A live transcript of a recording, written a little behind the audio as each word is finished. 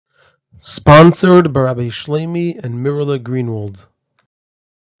Sponsored by Rabbi Shlomi and Mirala Greenwald.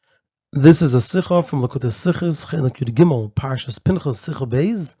 This is a Sikha from Lakutas Sikhas, Chelik Yud Gimel, Parshas Pinchas Sikha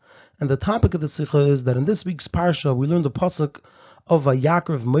Beis, and the topic of the Sikha is that in this week's Parsha we learned the pasuk of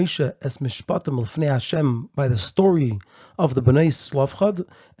Vayakrev Moshe es Mishpatim L'fnei Hashem by the story of the Bnei Slavchad,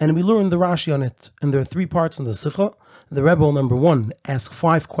 and we learned the Rashi on it. And there are three parts in the Sikha. The Rebbe will, number one, ask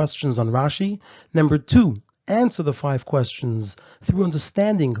 5 questions on Rashi. Number 2, answer the 5 questions through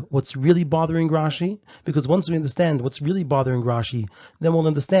understanding what's really bothering Rashi, because once we understand what's really bothering Rashi, then we'll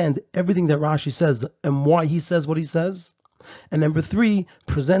understand everything that Rashi says and why he says what he says. And number 3,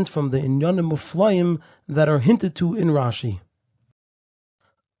 present from the Inyanim Muflayim that are hinted to in Rashi.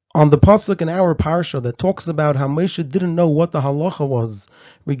 On the pasuk in our parsha that talks about how Moshe didn't know what the halacha was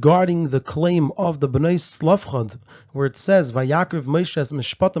regarding the claim of the Bnei Slavchad, where it says Vayakrev Moshe es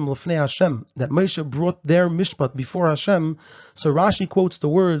Mishpatim L'fnei Hashem, that Moshe brought their mishpat before Hashem. So Rashi quotes the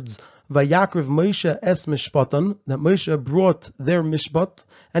words Vayakrev Moshe es Mishpatim, that Moshe brought their mishpat,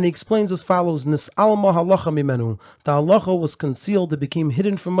 and he explains as follows: Nis'alma halacha mimenu, the halacha was concealed, it became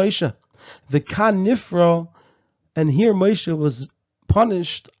hidden from Moshe. V'kan nifra, and here Moshe was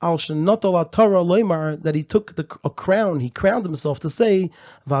punished al shenotol Torah loymar, that he took a crown, he crowned himself to say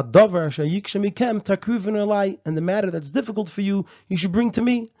va'davar shayikshemikem takruvin elai, and the matter that's difficult for you, you should bring to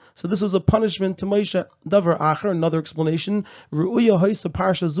me. So this was a punishment to Moshe. Davar acher, another explanation, ru'uya hoisa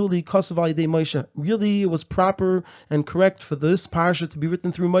parsha zuli kosav al yedei Moshe. Really, it was proper and correct for this parsha to be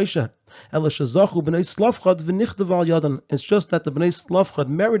written through Moshe. It's just that the Bnei Slavchad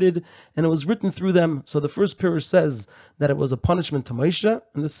merited, and it was written through them. So the first pirush says that it was a punishment to Moshe,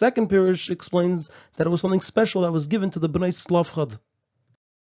 and the second pirush explains that it was something special that was given to the Bnei Slavchad.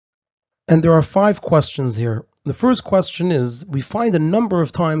 And there are 5 questions here. The first question is, we find a number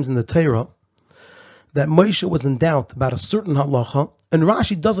of times in the Torah that Moshe was in doubt about a certain halacha, and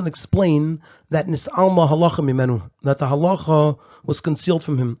Rashi doesn't explain that nis'alma halacha mimenu, that the halacha was concealed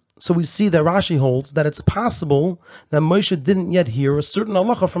from him. So we see that Rashi holds that it's possible that Moshe didn't yet hear a certain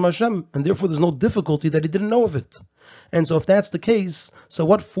halacha from Hashem, and therefore there's no difficulty that he didn't know of it. And so if that's the case, so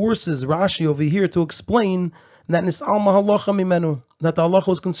what forces Rashi over here to explain that nis'alma halacha mimenu, that the halacha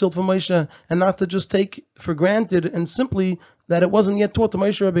was concealed from Moshe, and not to just take for granted and simply that it wasn't yet taught to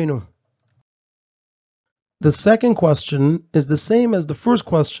Moshe Rabbeinu? The second question is the same as the first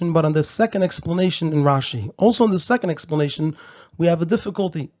question, but on the second explanation in Rashi. Also in the second explanation, we have a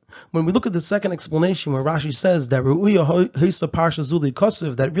difficulty. When we look at the second explanation, where Rashi says that Ru'uya Hoisa Parsha Zuli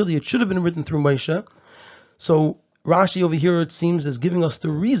Kosev, that really it should have been written through Moshe. So Rashi over here, it seems, is giving us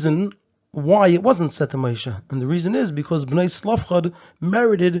the reason why it wasn't set to Moshe. And the reason is because Bnei Slavchad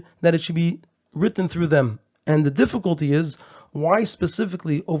merited that it should be written through them. And the difficulty is, why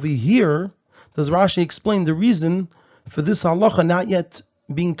specifically over here does Rashi explain the reason for this halacha not yet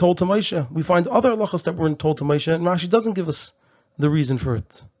being told to Moshe? We find other halachas that weren't told to Moshe, and Rashi doesn't give us the reason for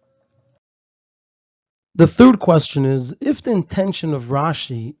it. The third question is, if the intention of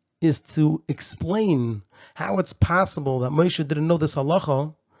Rashi is to explain how it's possible that Moshe didn't know this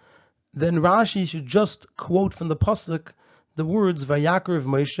halacha, then Rashi should just quote from the pasuk the words Vayakrev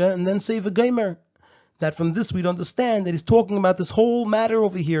Moshe and then say V'geimer. That from this we'd understand that he's talking about this whole matter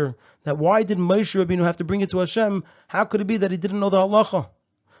over here. That why did Moshe Rabbeinu have to bring it to Hashem? How could it be that he didn't know the halacha?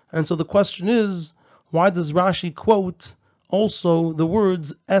 And so the question is, why does Rashi quote also the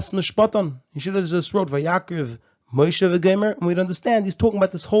words Es Mishpatan? He should have just wrote Vayakrev Moshe V'geimer, and we'd understand he's talking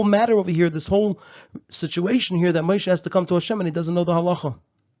about this whole matter over here, this whole situation here that Moshe has to come to Hashem and he doesn't know the halacha.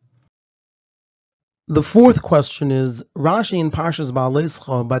 The fourth question is, Rashi in Parshas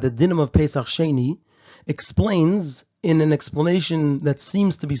Ba'alescha by the dinim of Pesach Sheni explains in an explanation that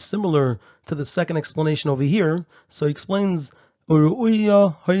seems to be similar to the second explanation over here. So he explains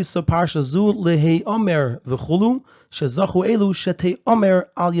Uruya Hoisa Parsha Zu Lehei Omer V'chulu Shezachu Elu Shetei Omer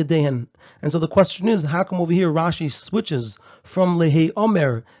Al Yedehen. And so the question is, how come over here Rashi switches from Lehei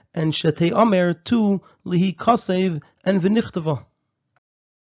Omer and Shetei Omer to Lehi Kasev and V'nichtava?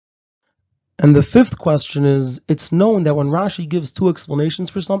 And the fifth question is, it's known that when Rashi gives 2 explanations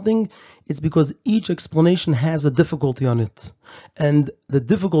for something, it's because each explanation has a difficulty on it. And the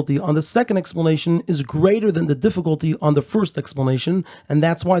difficulty on the second explanation is greater than the difficulty on the first explanation, and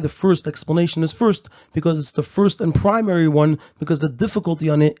that's why the first explanation is first, because it's the first and primary one, because the difficulty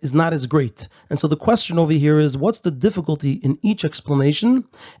on it is not as great. And so the question over here is, what's the difficulty in each explanation,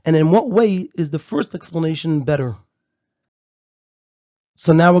 and in what way is the first explanation better?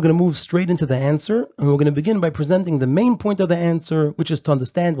 So now we're going to move straight into the answer, and we're going to begin by presenting the main point of the answer, which is to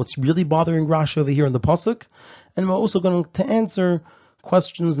understand what's really bothering Rashi over here in the pasuk, and we're also going to answer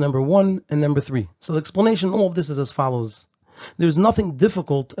questions number 1 and number 3. So the explanation of all of this is as follows. There's nothing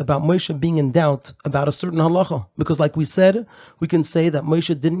difficult about Moshe being in doubt about a certain halacha, because like we said, we can say that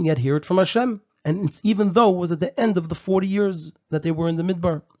Moshe didn't yet hear it from Hashem, and it's even though it was at the end of the 40 years that they were in the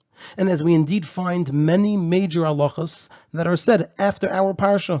Midbar. And as we indeed find many major halachas that are said after our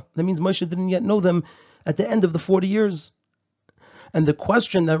parsha, that means Moshe didn't yet know them at the end of the 40 years. And the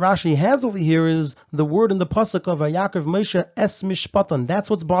question that Rashi has over here is the word in the pasuk of Vayakrev Moshe es mishpatan. That's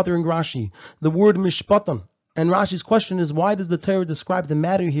what's bothering Rashi, the word mishpatan. And Rashi's question is, why does the Torah describe the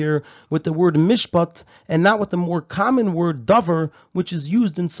matter here with the word mishpat and not with the more common word davar, which is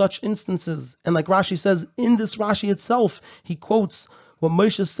used in such instances? And like Rashi says, in this Rashi itself, he quotes what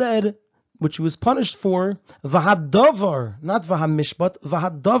Moshe said, which he was punished for, v'hadavar, not v'hamishpat,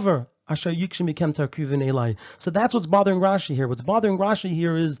 v'hadavar. So that's what's bothering Rashi here. What's bothering Rashi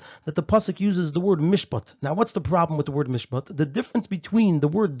here is that the pasuk uses the word mishpat. Now, what's the problem with the word mishpat? The difference between the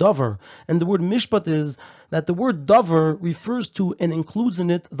word davar and the word mishpat is that the word davar refers to and includes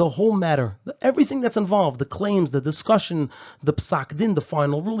in it the whole matter. Everything that's involved, the claims, the discussion, the psak din, the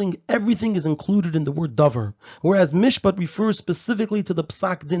final ruling, everything is included in the word davar. Whereas mishpat refers specifically to the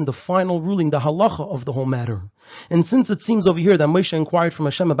psak din, the final ruling, the halacha of the whole matter. And since it seems over here that Moshe inquired from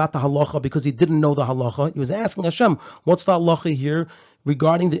Hashem about the halacha because he didn't know the halacha, he was asking Hashem, what's the halacha here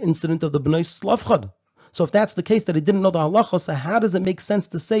regarding the incident of the Bnei Slavchad? So if that's the case, that he didn't know the halacha, so how does it make sense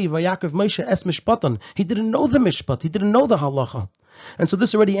to say Vayakrev Moshe es mishpatan? He didn't know the mishpat, he didn't know the halacha. And so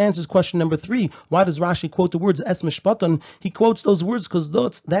this already answers question number 3. Why does Rashi quote the words es mishpatan? He quotes those words because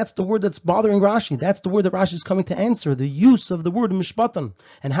that's the word that's bothering Rashi. That's the word that Rashi is coming to answer, the use of the word mishpatan.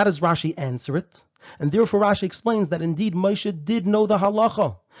 And how does Rashi answer it? And therefore Rashi explains that indeed Moshe did know the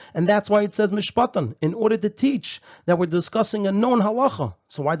halacha. And that's why it says mishpatan, in order to teach that we're discussing a known halacha.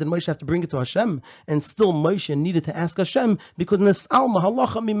 So why did Moshe have to bring it to Hashem? And still Moshe needed to ask Hashem because nis'alma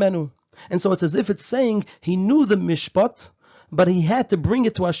halacha mimenu. And so it's as if it's saying he knew the mishpat, but he had to bring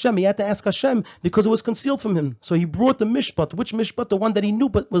it to Hashem. He had to ask Hashem because it was concealed from him. So he brought the mishpat. Which mishpat? The one that he knew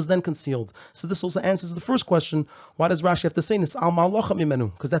but was then concealed. So this also answers the first question. Why does Rashi have to say this?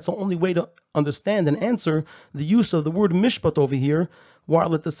 Because that's the only way to understand and answer the use of the word mishpat over here,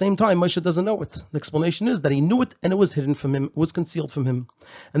 while at the same time Moshe doesn't know it. The explanation is that he knew it and it was hidden from him, it was concealed from him.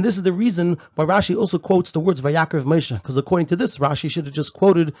 And this is the reason why Rashi also quotes the words Vayakrev Moshe, because according to this, Rashi should have just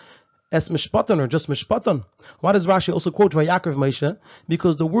quoted es mishpatan or just mishpatan. Why does Rashi also quote Vayakrev Moshe?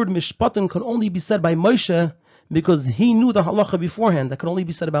 Because the word mishpatan can only be said by Moshe because he knew the halacha beforehand. That could only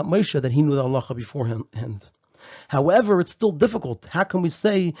be said about Moshe, that he knew the halacha beforehand. However, it's still difficult. How can we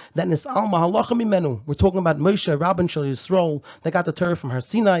say that nis'alma halacha mimenu? We're talking about Moshe, Rabban Shel Yisrael, that got the Torah from Har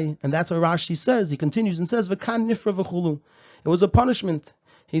Sinai, and that's what Rashi says. He continues and says, "V'kan nifra v'chulu." It was a punishment.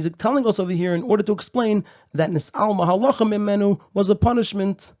 He's telling us over here in order to explain that nis'alma halacha mimenu was a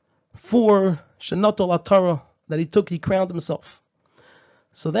punishment for Shenatol Atara, that he crowned himself.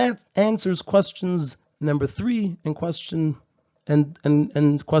 So that answers questions number 3 and question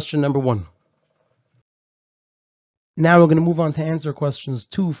number 1. Now we're going to move on to answer questions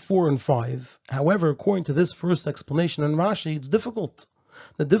 2, 4, and 5. However, according to this first explanation in Rashi, it's difficult.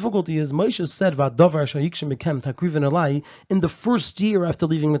 The difficulty is Moshe said Vadavar Shayikshem Mekem Takriven Elai in the first year after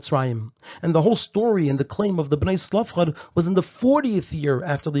leaving Mitzrayim. And the whole story and the claim of the Bnei Slavchad was in the 40th year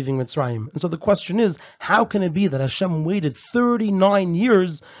after leaving Mitzrayim. And so the question is, how can it be that Hashem waited 39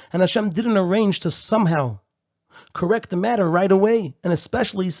 years and Hashem didn't arrange to somehow correct the matter right away? And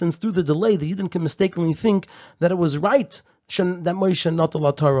especially since through the delay, the Yidden can mistakenly think that it was right that Moshe not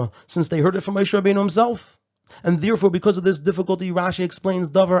the Torah, since they heard it from Moshe Rabbeinu himself. And therefore, because of this difficulty, Rashi explains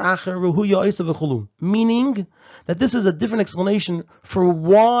davar acher ruhuya isa v'chulu, meaning that this is a different explanation for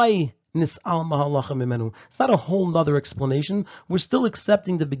why nis'al mahalacha mimenu. It's not a whole nother explanation. We're still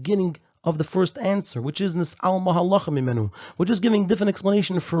accepting the beginning of the first answer, which is nis'al mahalacha mimenu. We're just giving different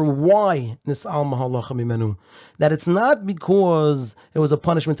explanation for why nis'al mahalacha mimenu. That it's not because it was a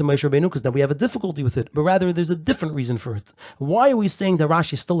punishment to Moshe Rabbeinu, because then we have a difficulty with it, but rather there's a different reason for it. Why are we saying that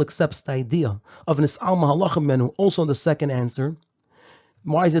Rashi still accepts the idea of nis'al mahalacha mimenu also in the second answer?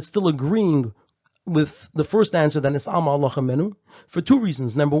 Why is it still agreeing with the first answer that nis'al mahalacha mimenu? For 2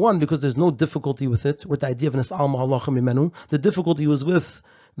 reasons. Number 1, because there's no difficulty with it, with the idea of nis'al mahalacha mimenu. The difficulty was with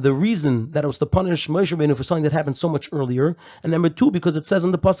the reason that it was to punish Moshe Rabbeinu for something that happened so much earlier. And number 2, because it says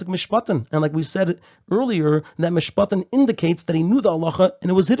in the pasuk mishpatan, and like we said earlier, that mishpatan indicates that he knew the halacha and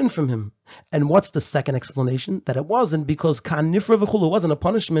it was hidden from him. And what's the second explanation? That it wasn't because kan nifra v'chulu wasn't a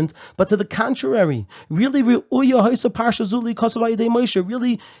punishment, but to the contrary. Really,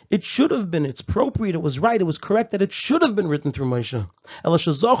 it should have been. It's appropriate. It was right. It was correct that it should have been written through Moshe.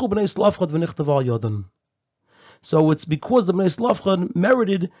 So it's because the Bnei Slavchad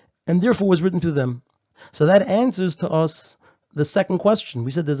merited and therefore was written to them. So that answers to us the second question.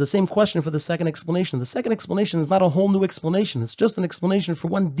 We said there's the same question for the second explanation. The second explanation is not a whole new explanation. It's just an explanation for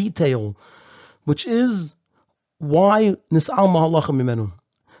one detail, which is why nis'alma halacha mimenu.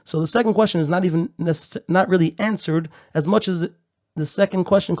 So the second question is not really answered as much as the second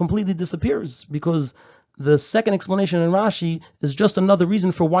question completely disappears, because the second explanation in Rashi is just another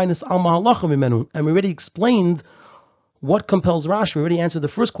reason for why nis'alma halacha mimenu. And we already explained what compels Rashi. We already answered the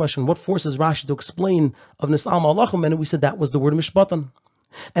first question. What forces Rashi to explain of nis'alma halacha mimenu? We said that was the word mishpatan.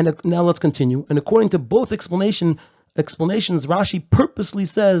 And now let's continue. And according to both explanations, Rashi purposely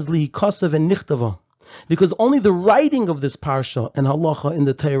says li kasav and nichtava, because only the writing of this parsha and halacha in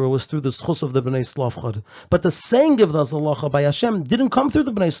the Torah was through the schus of the Bnei Slavchad. But the saying of this halacha by Hashem didn't come through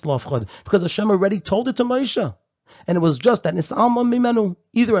the Bnei Slavchad, because Hashem already told it to Moshe. And it was just that nis'alma mimenu,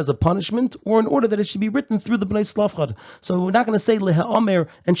 either as a punishment or in order that it should be written through the Bnei Slavchad. So we're not going to say lehe'amer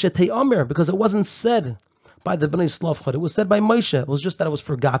and shetei amer, because it wasn't said by the Bnei Slavchad. It was said by Moshe. It was just that it was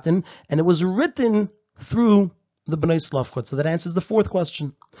forgotten, and it was written through the Bnei Slavchad. So that answers the fourth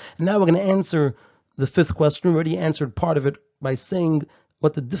question. And now we're going to answer the fifth question. We already answered part of it by saying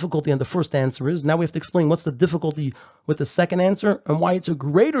what the difficulty on the first answer is. Now we have to explain what's the difficulty with the second answer and why it's a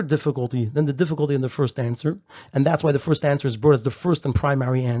greater difficulty than the difficulty in the first answer. And that's why the first answer is brought as the first and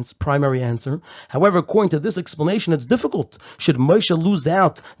primary answer. However, according to this explanation, it's difficult. Should Moshe lose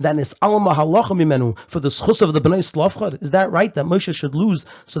out that nis'alma halacha mimenu for the schus of the Bnei Slavchad? Is that right, that Moshe should lose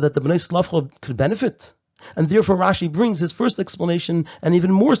so that the Bnei Slavchad could benefit? And therefore Rashi brings his first explanation, and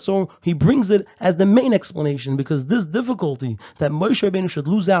even more so, he brings it as the main explanation, because this difficulty that Moshe Rabbeinu should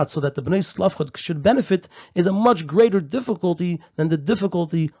lose out so that the Bnei Slavchad should benefit is a much greater difficulty than the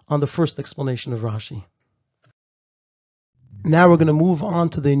difficulty on the first explanation of Rashi. Now we're going to move on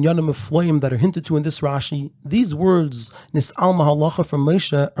to the inyanim efloim that are hinted to in this Rashi. These words, nis'alma halacha from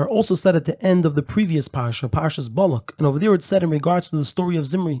Moshe, are also said at the end of the previous parsha, Parshas Balak. And over there it's said in regards to the story of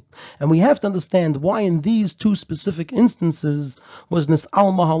Zimri. And we have to understand why in these two specific instances was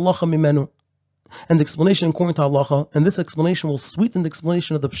nis'alma halacha mimenu. And the explanation according to halacha, and this explanation will sweeten the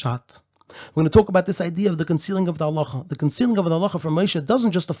explanation of the pshat. We're going to talk about this idea of the concealing of the halacha. The concealing of the halacha from Moshe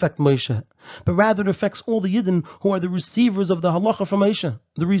doesn't just affect Moshe, but rather it affects all the Yidden who are the receivers of the halacha from Moshe.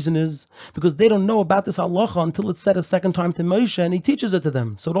 The reason is because they don't know about this halacha until it's said a second time to Moshe, and he teaches it to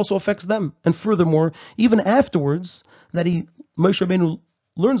them. So it also affects them. And furthermore, even afterwards, that Moshe Rabbeinu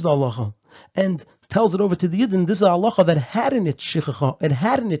learns the halacha and tells it over to the Yidden, this is a halacha that had in it shichacha, it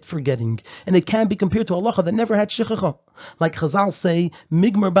had in it forgetting, and it can be compared to a halacha that never had shichacha. Like Chazal say,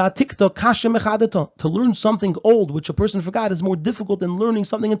 migmar ba'tikta kasha mechadata, to learn something old which a person forgot is more difficult than learning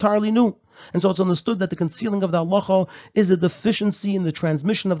something entirely new. And so it's understood that the concealing of the halacha is a deficiency in the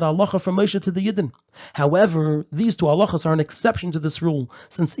transmission of the halacha from Moshe to the Yidden. However, these two halachas are an exception to this rule,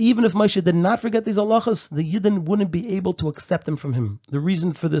 since even if Moshe did not forget these halachas, the Yidden wouldn't be able to accept them from him. The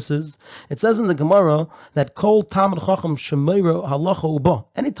reason for this is, it says in the Gemara that kol Talmud Chacham shemeira halacha uba.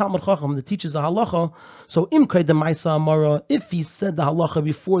 Any Talmud Chacham that teaches a halacha, so imkay demaisa amara, if he said the halacha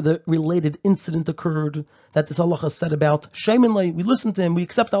before the related incident occurred, that this halacha said about, sheimin, we listen to him, we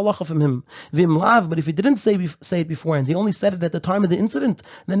accept the halacha from him. Vim lav, but if he didn't say it beforehand, he only said it at the time of the incident,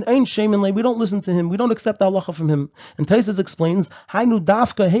 then ein sheimin, we don't listen to him, we don't accept the halacha from him. And Taisus explains, hainu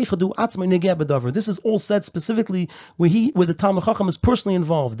dafka heichadu atzmai negeh b'davar. This is all said specifically where the Talmud Chacham is personally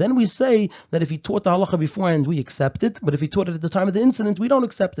involved. Then we say that if he taught the halacha beforehand, we accept it, but if he taught it at the time of the incident, we don't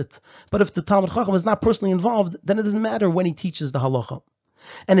accept it. But if the Talmud Chacham is not personally involved, then it doesn't matter when he teaches the halacha.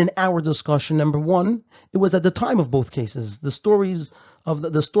 And in our discussion, number one, it was at the time of both cases. The story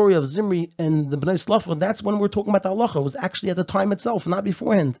of Zimri and the Bnei Slavchad, that's when we're talking about the halacha. It was actually at the time itself, not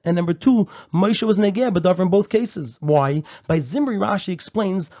beforehand. And number two, Moshe was negeh b'davar in both cases. Why? By Zimri, Rashi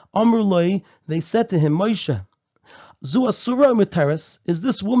explains, Amr loi, they said to him, Moshe, zu asura u'miteres, is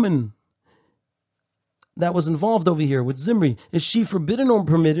this woman that was involved over here with Zimri, is she forbidden or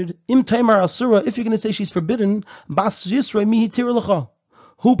permitted? Im taimar asura, if you're going to say she's forbidden, bas Yisrei mihi tir lecha,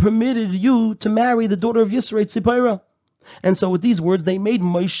 who permitted you to marry the daughter of Yisrei Tzipora? And so with these words, they made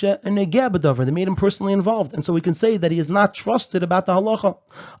Moshe a negeh b'davar. They made him personally involved. And so we can say that he is not trusted about the halacha.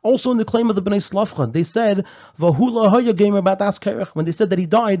 Also in the claim of the Bnei Slavchad, they said, Vahula haya gamer b'adas kerech. When they said that he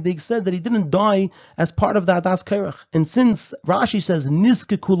died, they said that he didn't die as part of the adas kerech. And since Rashi says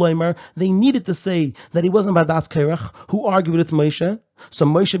niske kulaymer, they needed to say that he wasn't b'adas kerech, who argued with Moshe. So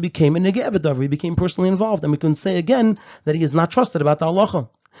Moshe became a negeh b'davar. He became personally involved. And we can say again that he is not trusted about the halacha.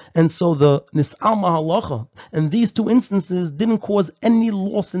 And so the nis'alma halacha and these two instances didn't cause any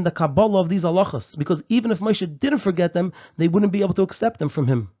loss in the Kabbalah of these halachas, because even if Moshe didn't forget them, they wouldn't be able to accept them from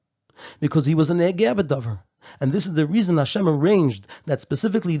him, because he was an negeh b'davar. And this is the reason Hashem arranged that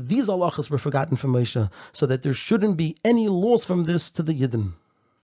specifically these halachas were forgotten from Moshe, so that there shouldn't be any loss from this to the Yidden.